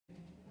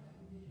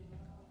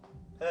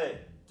Hey,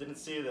 didn't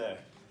see you there.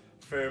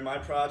 For my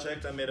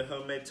project, I made a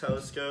homemade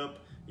telescope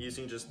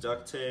using just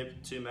duct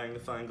tape, 2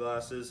 magnifying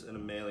glasses, and a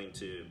mailing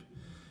tube.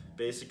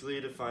 Basically,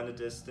 to find the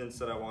distance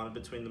that I wanted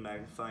between the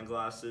magnifying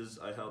glasses,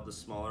 I held the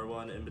smaller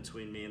one in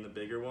between me and the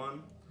bigger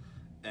one,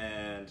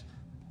 and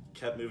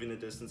kept moving the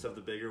distance of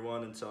the bigger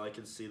one until I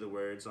could see the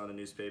words on a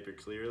newspaper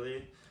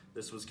clearly.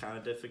 This was kind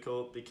of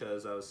difficult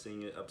because I was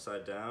seeing it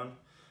upside down.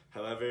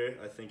 However,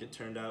 I think it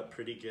turned out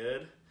pretty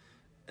good,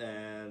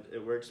 and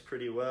it works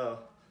pretty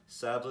well.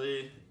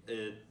 Sadly,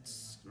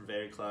 it's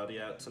very cloudy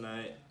out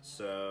tonight,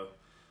 so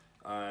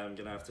I'm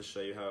gonna have to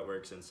show you how it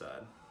works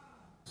inside.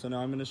 So now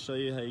I'm gonna show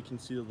you how you can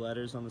see the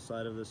letters on the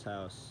side of this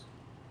house.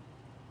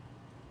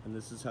 And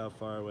this is how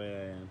far away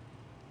I am.